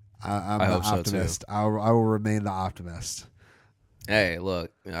 man. I'm the optimist. I will remain the optimist. Hey,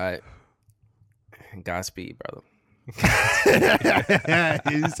 look, Godspeed, brother.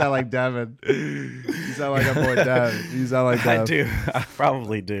 You sound like Devin. You sound like a boy Dev. You sound like Dev. I do. I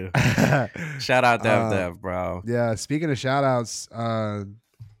probably do. Shout out Dev, bro. Yeah, speaking of shout outs, you want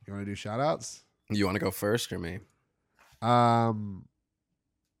to do shout outs? You want to go first or me? I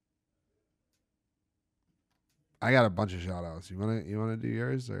got a bunch of shout outs. You wanna do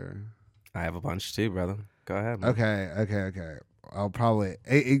yours or? I have a bunch too, brother. Go ahead, man. Okay.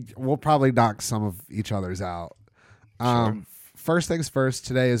 We'll probably knock some of each other's out. Sure. First things first,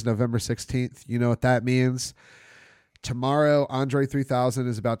 today is November 16th. You know what that means. Tomorrow, Andre 3000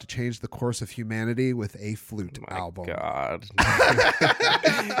 is about to change the course of humanity with a flute album. God.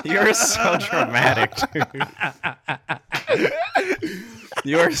 You're so dramatic, dude.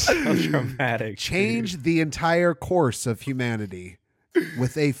 You're so dramatic. Change the entire course of humanity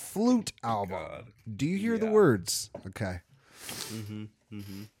with a flute album. God. Do you hear the words? Okay.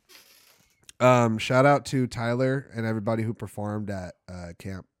 Mm-hmm. Shout out to Tyler and everybody who performed at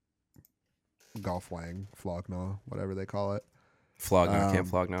Camp Golfwang, Flognaw, whatever they call it. Camp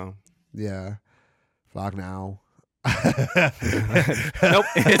Flognaw. Yeah. Flognaw. Nope,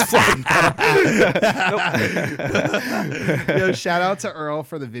 it's Flognaw. Nope. Yo, shout out to Earl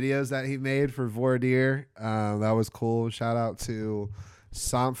for the videos that he made for Voir Dire. That was cool. Shout out to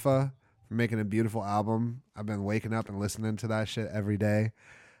Sampha for making a beautiful album. I've been waking up and listening to that shit every day.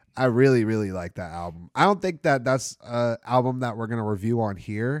 I really, really like that album. I don't think that's an album that we're going to review on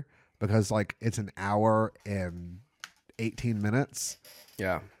here because like it's an hour and 18 minutes.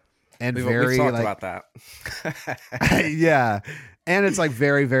 Yeah. And we've talked like, about that. yeah. And it's like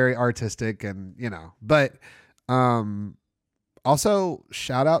very, very artistic and, you know, but also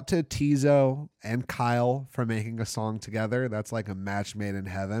shout out to Tizo and Kyle for making a song together. That's like a match made in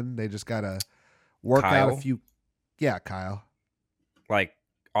heaven. They just got to work out a few. Yeah, Kyle. Like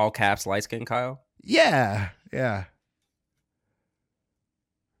all caps, light skin Kyle? Yeah.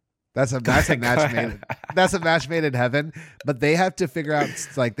 That's a match made in heaven, but they have to figure out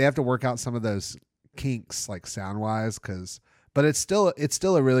like they have to work out some of those kinks like sound wise but it's still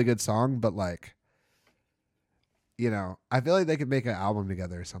a really good song, but like, you know, I feel like they could make an album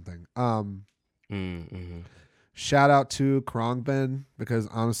together or something. Shout out to Krongbin because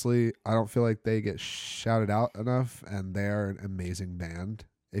honestly, I don't feel like they get shouted out enough and they're an amazing band.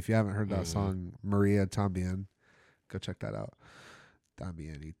 If you haven't heard that song, Maria Tambien, go check that out.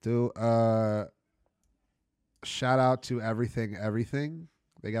 Shout out to Everything.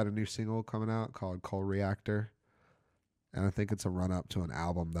 They got a new single coming out called Coal Reactor. And I think it's a run up to an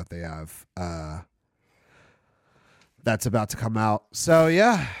album that they have that's about to come out. So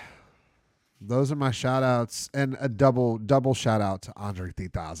yeah, those are my shout outs and a double shout out to Andre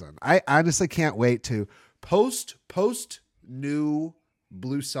 3000. I honestly can't wait to post new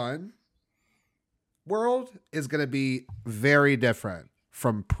Blue Sun world is going to be very different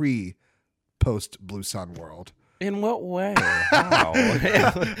from post Blue Sun world. In what way? How?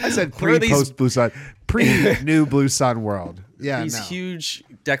 I said post Blue Sun, new Blue Sun world. Yeah, these huge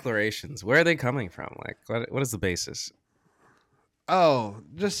declarations. Where are they coming from? Like, what is the basis? Oh,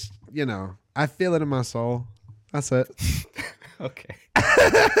 just you know, I feel it in my soul. That's it. Okay.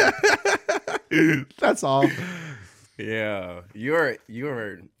 That's all. Yeah, you're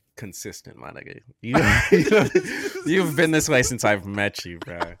consistent, my nigga. You've been this way since I've met you,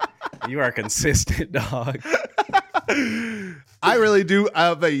 bro. You are consistent, dog. I really do,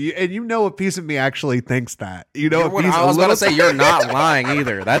 but you know, a piece of me actually thinks that. You know, I was gonna say you're not lying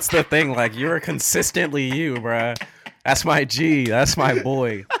either. That's the thing. Like you're consistently you, bro. That's my G. That's my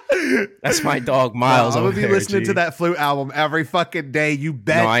boy. That's my dog, Miles. I'm gonna be listening to that flute album every fucking day. You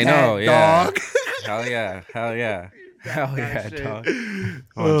bet. No, I know, yeah. Dog. Hell yeah, dog.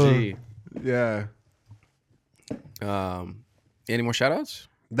 Oh, G. Yeah. Any more shout outs?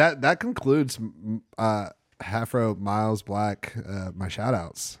 That concludes Hafro, Miles, Black, my shout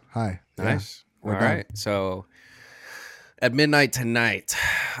outs. Hi. Nice. Yeah, all right. So at midnight tonight,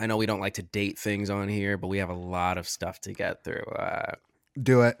 I know we don't like to date things on here, but we have a lot of stuff to get through.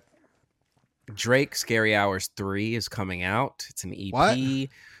 Do it. Drake Scary Hours 3 is coming out. It's an EP. What?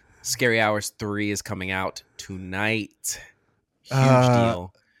 Scary Hours 3 is coming out tonight. Huge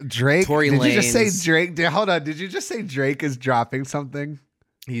deal. Drake. Tory Did you just say Lanez- Drake? Hold on. Did you just say Drake is dropping something?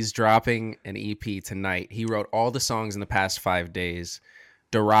 He's dropping an EP tonight. He wrote all the songs in the past 5 days.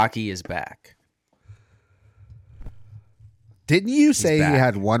 Daraki is back. Didn't you say he back.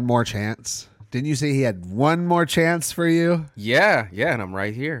 had one more chance? Didn't you say he had one more chance for you? Yeah, and I'm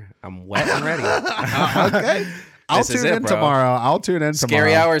right here. I'm wet and ready. Okay. I'll tune in tomorrow. I'll tune in tomorrow.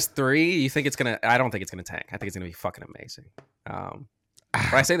 Scary Hours 3. You think it's gonna? I don't think it's gonna tank. I think it's gonna be fucking amazing.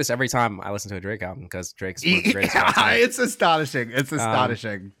 But I say this every time I listen to a Drake album because Drake's one of the greatest. It's astonishing. It's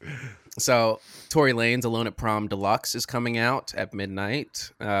astonishing. So Tory Lanez Alone at Prom Deluxe is coming out at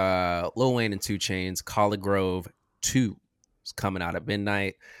midnight. Lil Wayne and 2 Chainz Collard Grove 2 is coming out at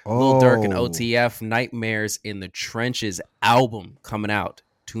midnight. Lil Durk and OTF Nightmares in the Trenches album coming out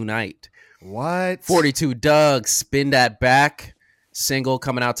tonight. What? 42 Doug Spin That Back single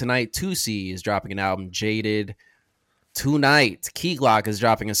coming out tonight. 2C is dropping an album, Jaded. Tonight, Key Glock is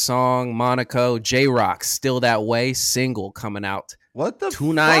dropping a song. Monaco, J-Rock, Still That Way single coming out. What the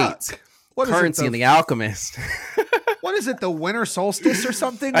tonight? Fuck? What Currency and the Alchemist. What is it? The winter solstice or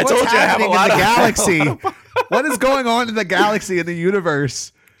something? I What's told you happening I have a lot in the galaxy? What is going on in the galaxy in the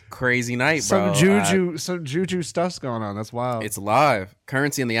universe? Crazy night, some bro. Some juju stuff's going on. That's wild. It's live.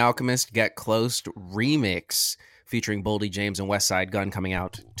 Currency and the Alchemist Get Close remix featuring Boldy James and Westside Gun coming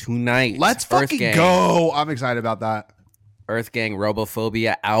out tonight. Let's fucking go. I'm excited about that. Earth Gang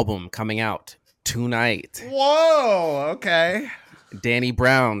Robophobia album coming out tonight. Whoa, okay. Danny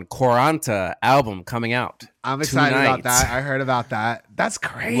Brown Quaranta album coming out. I'm excited about that. I heard about that. That's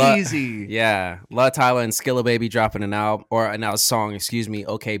crazy. La Tyler and Skilla Baby dropping an album a song,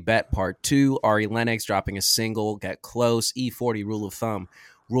 Okay Bet Part 2. Ari Lennox dropping a single, Get Close. E40 Rule of Thumb.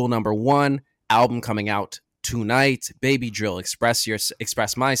 Rule number 1, album coming out tonight. Baby Drill, Express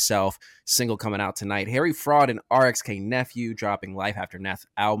Myself, single coming out tonight. Harry Fraud and RXK Nephew dropping Life After Death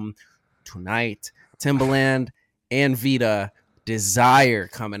album tonight. Timbaland and Vita, Desire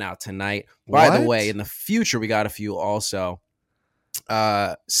coming out tonight. By the way, in the future, we got a few also.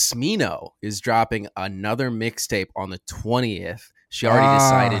 Smino is dropping another mixtape on the 20th. She already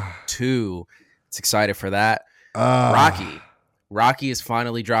decided to. It's excited for that. Rocky is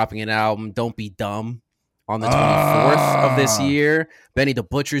finally dropping an album, Don't Be Dumb, on the 24th of this year. Benny the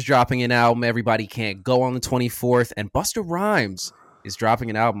Butcher's dropping an album, Everybody Can't Go, on the 24th. And Busta Rhymes is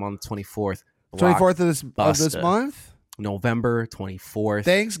dropping an album on the 24th. 24th of this month? November 24th.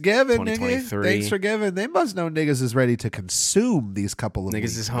 Thanksgiving, nigga. Thanks for giving. They must know niggas is ready to consume these couple of niggas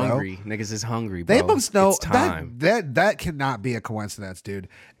weeks, is hungry. Bro. Niggas is hungry, bro. They must know it's time. that cannot be a coincidence, dude.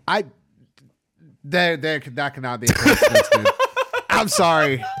 That cannot be a coincidence, dude. I'm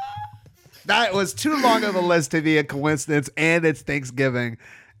sorry. That was too long of a list to be a coincidence, and it's Thanksgiving.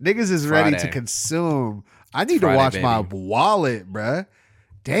 Niggas is ready to consume. I need to watch my wallet, bruh.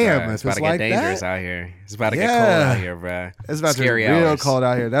 Damn, it's about to get dangerous out here. It's about to get cold out here, bruh. It's about to get real cold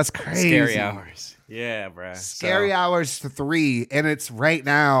out here. That's crazy. Scary hours. Yeah, bruh. Scary Hours 3, and it's right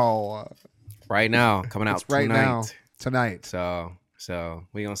now. Right now, coming out right now. Tonight. So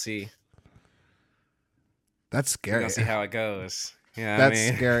we gonna see. That's scary. We gonna see how it goes. Yeah, that's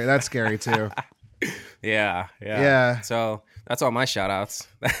scary. That's scary too. Yeah. So that's all my shout outs.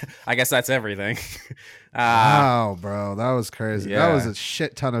 I guess that's everything. Wow, bro. That was crazy. Yeah. That was a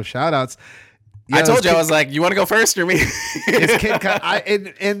shit ton of shout outs. Yeah, I told you, I was like, you want to go first or me?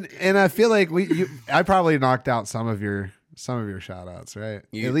 And I feel like I probably knocked out some of your shout outs, right?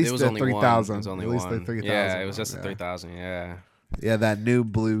 At least the 3,000. At least the 3,000. Yeah, it was just the 3,000. Yeah. Yeah, that new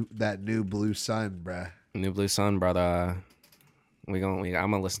blue sun, bruh. New blue sun, brother. I'm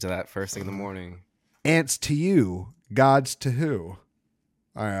gonna listen to that first thing in the morning. Ants to you, gods to who?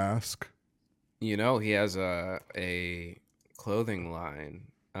 I ask. You know, he has a clothing line,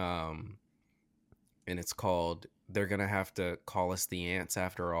 and it's called "They're Gonna Have to Call Us the Ants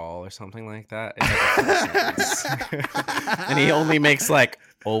After All" or something like that. It's like and he only makes like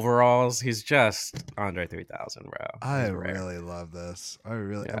overalls. He's just Andre 3000, bro. I really love this.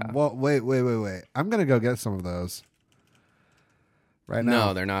 Well, wait. I'm gonna go get some of those. Right now.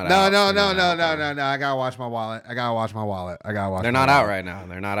 No, they're not no, out. No. I gotta watch my wallet. They're not out right now.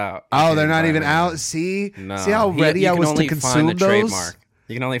 They're not out. Oh, they're not even out. See how ready I was to consume those. Trademark.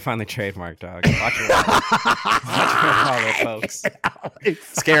 You can only find the trademark, dog. Watch your wallet, folks.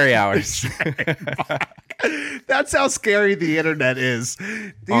 Scary hours. That's how scary the internet is.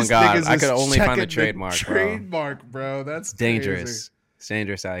 Oh God, I could only find the trademark. Trademark, bro. That's dangerous. Crazy. It's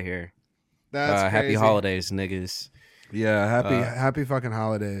dangerous out here. That's crazy. Happy holidays, niggas. Yeah, happy fucking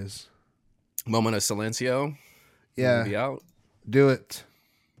holidays. Moment of silencio. Yeah. Be out. Do it.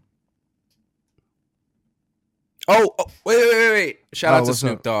 Oh, wait. Shout out to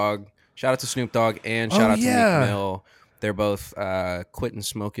Snoop Dogg. Shout out to Snoop Dogg and shout out to Meek Mill. They're both quitting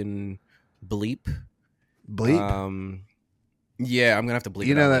smoking bleep. Bleep? Yeah, I'm gonna have to bleep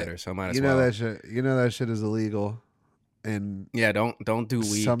it out later, so I might as well. You know that shit is illegal. And yeah, don't do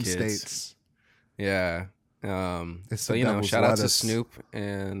weed, some kids. states. Yeah. It's So the you know, devil's shout out to lettuce. Snoop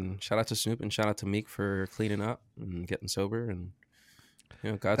and shout out to Meek for cleaning up and getting sober, and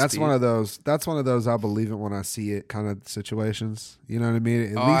you know, Godspeed. That's one of those I believe it when I see it kind of situations. You know what I mean? At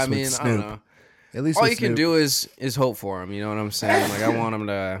least I with mean, Snoop. I don't know. At least All with you can Snoop. do is hope for him. You know what I'm saying? Like I want him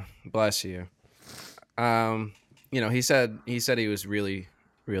to bless you. You know, he said he was really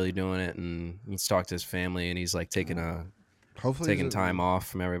doing it, and he's talked to his family, and he's like taking time off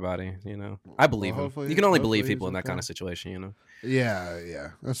from everybody. You know, I believe him. You can only believe people in that kind of situation. You know. Yeah,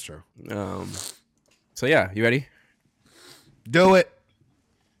 that's true. So yeah, you ready? Do it.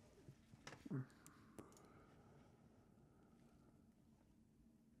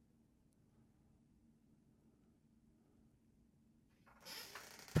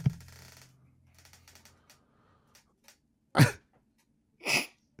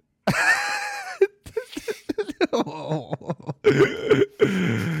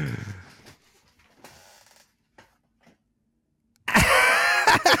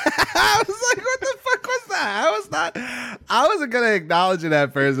 I was like, what the fuck was that? I wasn't gonna acknowledge it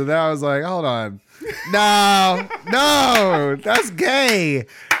at first, and then I was like, hold on. No, that's gay.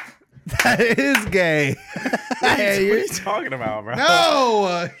 That is gay. What are you talking about, bro?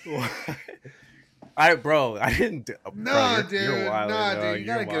 No. I didn't. No, dude. You're wild, dude. You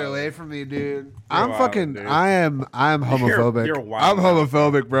gotta get away from me, dude. I'm wild, fucking. dude. I'm homophobic. You're wild, I'm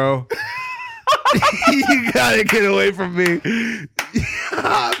homophobic, bro. You gotta get away from me.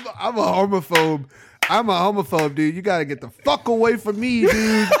 I'm a homophobe. I'm a homophobe, dude. You gotta get the fuck away from me,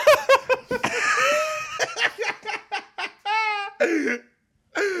 dude.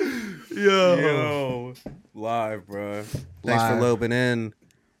 Yo, live, bro. Thanks for lobing in,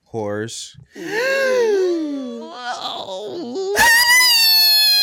 horse.